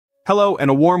Hello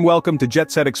and a warm welcome to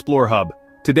JetSet Explore Hub.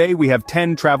 Today we have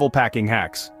 10 travel packing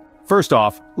hacks. First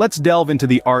off, let's delve into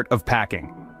the art of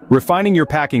packing. Refining your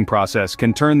packing process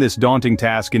can turn this daunting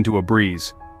task into a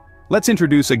breeze. Let's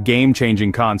introduce a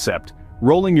game-changing concept: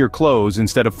 rolling your clothes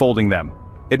instead of folding them.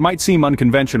 It might seem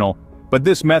unconventional, but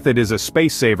this method is a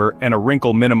space saver and a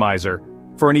wrinkle minimizer.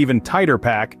 For an even tighter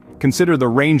pack, consider the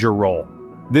Ranger roll.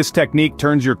 This technique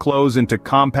turns your clothes into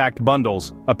compact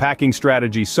bundles, a packing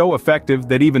strategy so effective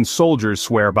that even soldiers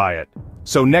swear by it.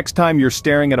 So next time you're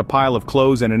staring at a pile of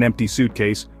clothes and an empty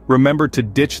suitcase, remember to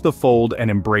ditch the fold and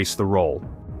embrace the roll.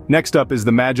 Next up is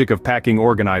the magic of packing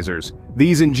organizers.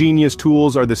 These ingenious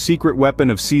tools are the secret weapon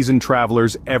of seasoned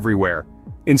travelers everywhere.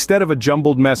 Instead of a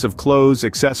jumbled mess of clothes,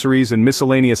 accessories, and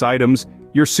miscellaneous items,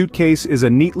 your suitcase is a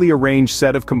neatly arranged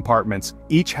set of compartments,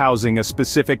 each housing a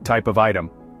specific type of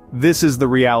item. This is the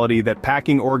reality that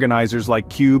packing organizers like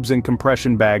cubes and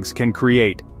compression bags can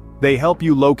create. They help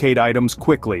you locate items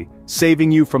quickly,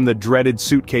 saving you from the dreaded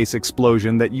suitcase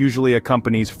explosion that usually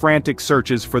accompanies frantic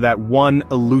searches for that one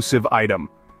elusive item.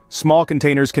 Small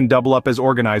containers can double up as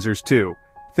organizers too.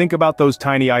 Think about those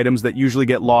tiny items that usually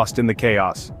get lost in the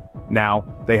chaos. Now,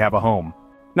 they have a home.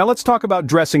 Now let's talk about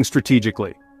dressing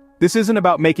strategically. This isn't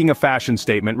about making a fashion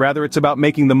statement, rather it's about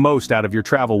making the most out of your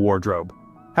travel wardrobe.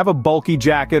 Have a bulky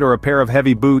jacket or a pair of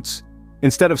heavy boots.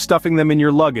 Instead of stuffing them in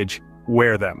your luggage,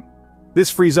 wear them. This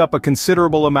frees up a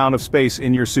considerable amount of space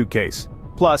in your suitcase.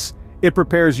 Plus, it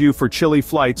prepares you for chilly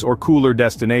flights or cooler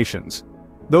destinations.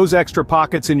 Those extra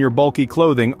pockets in your bulky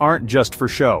clothing aren't just for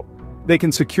show. They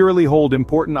can securely hold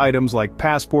important items like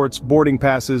passports, boarding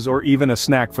passes, or even a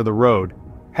snack for the road.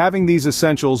 Having these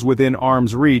essentials within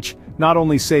arm's reach not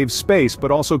only saves space but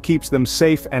also keeps them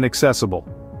safe and accessible.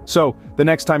 So, the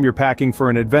next time you're packing for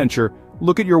an adventure,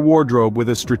 look at your wardrobe with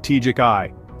a strategic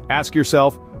eye. Ask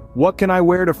yourself, what can I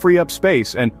wear to free up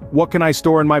space, and what can I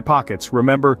store in my pockets?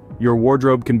 Remember, your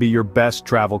wardrobe can be your best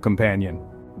travel companion.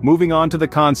 Moving on to the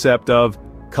concept of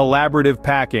collaborative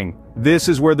packing. This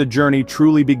is where the journey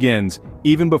truly begins,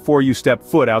 even before you step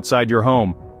foot outside your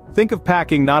home. Think of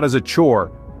packing not as a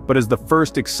chore, but as the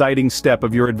first exciting step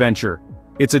of your adventure.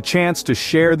 It's a chance to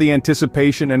share the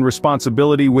anticipation and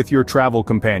responsibility with your travel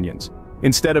companions.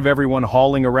 Instead of everyone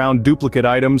hauling around duplicate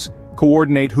items,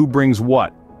 coordinate who brings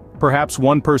what. Perhaps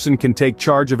one person can take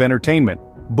charge of entertainment,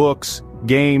 books,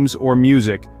 games, or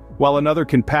music, while another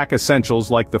can pack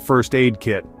essentials like the first aid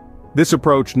kit. This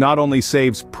approach not only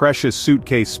saves precious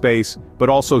suitcase space, but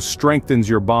also strengthens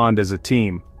your bond as a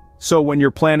team. So when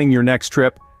you're planning your next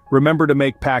trip, remember to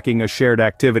make packing a shared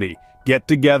activity. Get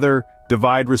together,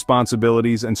 divide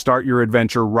responsibilities, and start your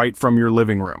adventure right from your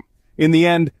living room. In the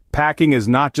end, packing is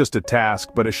not just a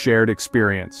task but a shared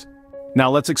experience. Now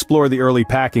let's explore the early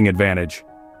packing advantage.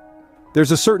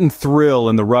 There's a certain thrill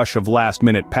in the rush of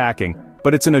last-minute packing,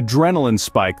 but it's an adrenaline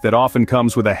spike that often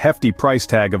comes with a hefty price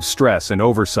tag of stress and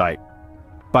oversight.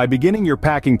 By beginning your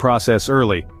packing process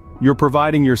early, you're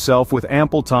providing yourself with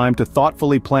ample time to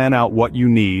thoughtfully plan out what you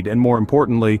need and, more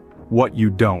importantly, what you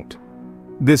don't.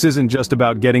 This isn't just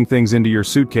about getting things into your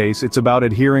suitcase, it's about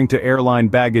adhering to airline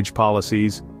baggage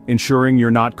policies, ensuring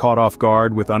you're not caught off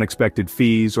guard with unexpected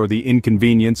fees or the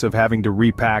inconvenience of having to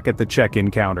repack at the check-in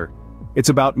counter. It's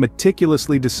about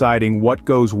meticulously deciding what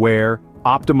goes where,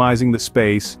 optimizing the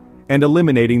space, and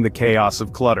eliminating the chaos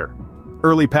of clutter.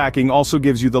 Early packing also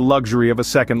gives you the luxury of a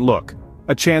second look,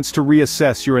 a chance to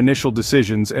reassess your initial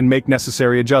decisions and make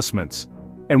necessary adjustments.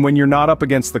 And when you're not up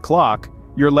against the clock,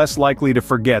 you're less likely to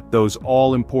forget those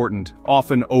all-important,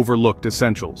 often overlooked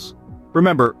essentials.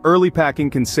 Remember, early packing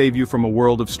can save you from a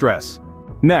world of stress.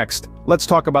 Next, let's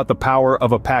talk about the power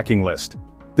of a packing list.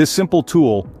 This simple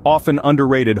tool, often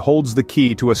underrated, holds the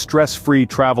key to a stress-free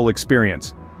travel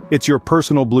experience. It's your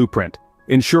personal blueprint,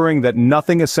 ensuring that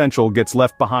nothing essential gets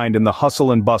left behind in the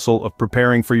hustle and bustle of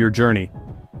preparing for your journey.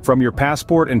 From your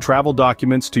passport and travel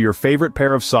documents to your favorite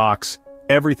pair of socks,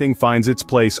 everything finds its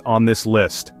place on this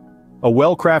list. A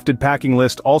well-crafted packing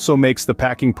list also makes the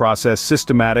packing process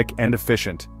systematic and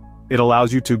efficient. It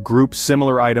allows you to group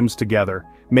similar items together,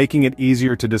 making it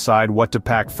easier to decide what to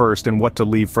pack first and what to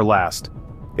leave for last.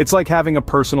 It's like having a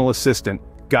personal assistant,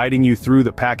 guiding you through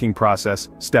the packing process,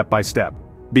 step by step.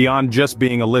 Beyond just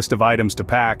being a list of items to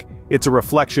pack, it's a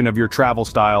reflection of your travel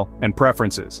style and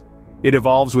preferences. It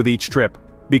evolves with each trip,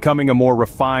 becoming a more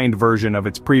refined version of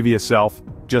its previous self,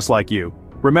 just like you.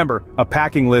 Remember, a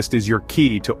packing list is your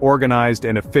key to organized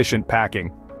and efficient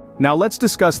packing. Now let's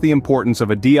discuss the importance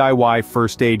of a DIY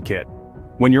first aid kit.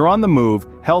 When you're on the move,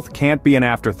 health can't be an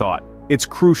afterthought. It's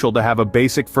crucial to have a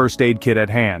basic first aid kit at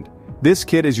hand. This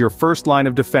kit is your first line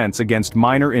of defense against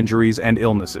minor injuries and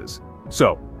illnesses.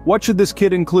 So, what should this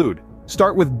kit include?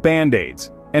 Start with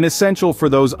Band-Aids. and essential for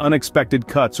those unexpected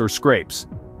cuts or scrapes.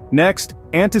 Next,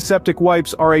 antiseptic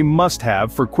wipes are a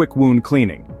must-have for quick wound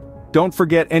cleaning. Don't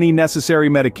forget any necessary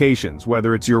medications,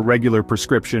 whether it's your regular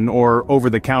prescription or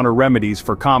over-the-counter remedies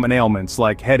for common ailments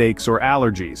like headaches or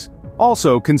allergies.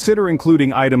 Also, consider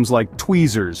including items like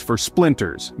tweezers for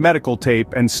splinters, medical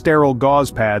tape, and sterile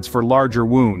gauze pads for larger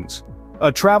wounds.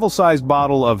 A travel-sized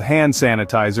bottle of hand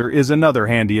sanitizer is another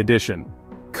handy addition.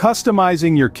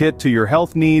 Customizing your kit to your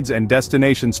health needs and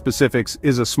destination specifics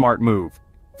is a smart move.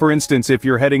 For instance, if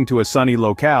you're heading to a sunny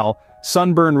locale,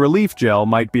 sunburn relief gel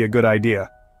might be a good idea.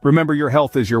 Remember, your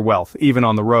health is your wealth, even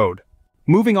on the road.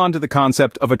 Moving on to the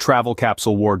concept of a travel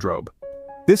capsule wardrobe.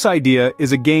 This idea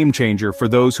is a game changer for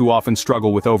those who often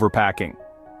struggle with overpacking.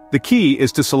 The key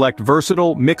is to select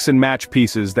versatile, mix-and-match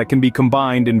pieces that can be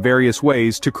combined in various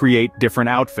ways to create different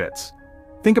outfits.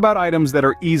 Think about items that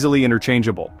are easily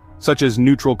interchangeable, such as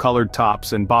neutral-colored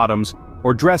tops and bottoms,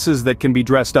 or dresses that can be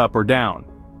dressed up or down.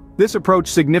 This approach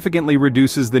significantly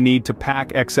reduces the need to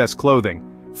pack excess clothing,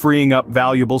 freeing up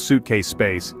valuable suitcase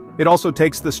space. It also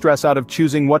takes the stress out of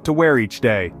choosing what to wear each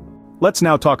day. Let's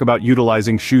now talk about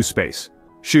utilizing shoe space.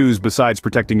 Shoes, besides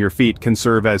protecting your feet, can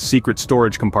serve as secret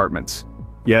storage compartments.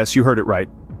 Yes, you heard it right.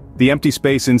 The empty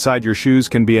space inside your shoes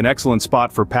can be an excellent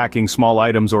spot for packing small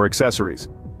items or accessories.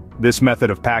 This method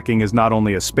of packing is not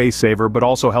only a space saver but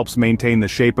also helps maintain the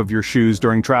shape of your shoes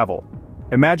during travel.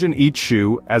 Imagine each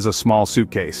shoe as a small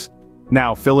suitcase.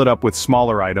 Now fill it up with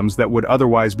smaller items that would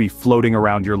otherwise be floating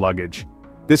around your luggage.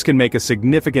 This can make a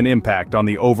significant impact on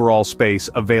the overall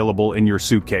space available in your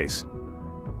suitcase.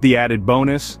 The added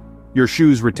bonus? Your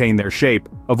shoes retain their shape,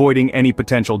 avoiding any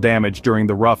potential damage during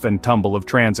the rough and tumble of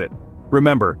transit.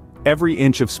 Remember, every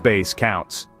inch of space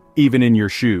counts, even in your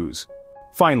shoes.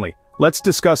 Finally, let's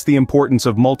discuss the importance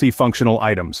of multifunctional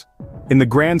items. In the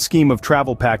grand scheme of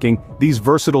travel packing, these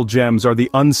versatile gems are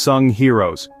the unsung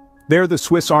heroes. They're the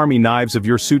Swiss Army knives of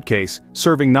your suitcase,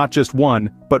 serving not just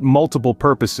one, but multiple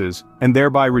purposes, and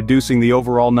thereby reducing the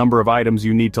overall number of items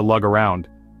you need to lug around.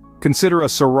 Consider a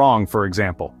sarong, for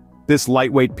example. This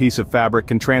lightweight piece of fabric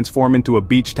can transform into a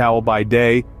beach towel by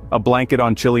day, a blanket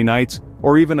on chilly nights,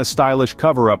 or even a stylish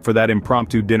cover-up for that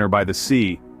impromptu dinner by the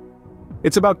sea.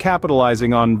 It's about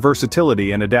capitalizing on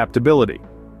versatility and adaptability.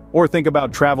 Or think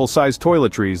about travel-sized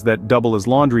toiletries that double as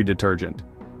laundry detergent.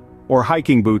 Or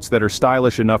hiking boots that are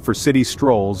stylish enough for city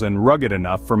strolls and rugged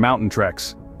enough for mountain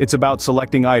treks. It's about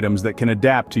selecting items that can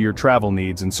adapt to your travel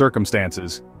needs and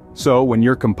circumstances. So, when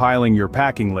you're compiling your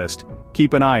packing list,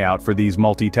 keep an eye out for these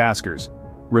multitaskers.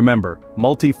 Remember,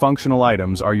 multifunctional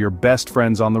items are your best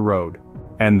friends on the road.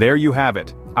 And there you have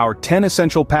it, our 10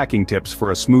 essential packing tips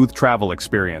for a smooth travel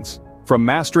experience. From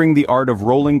mastering the art of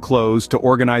rolling clothes to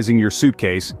organizing your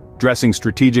suitcase, dressing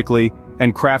strategically,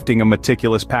 and crafting a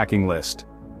meticulous packing list.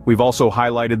 We've also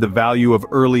highlighted the value of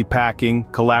early packing,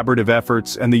 collaborative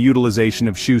efforts, and the utilization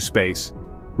of shoe space.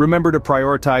 Remember to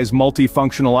prioritize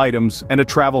multifunctional items and a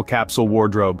travel capsule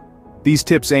wardrobe. These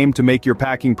tips aim to make your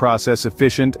packing process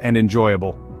efficient and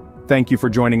enjoyable. Thank you for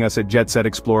joining us at JetSet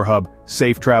Explore Hub.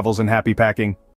 Safe travels and happy packing.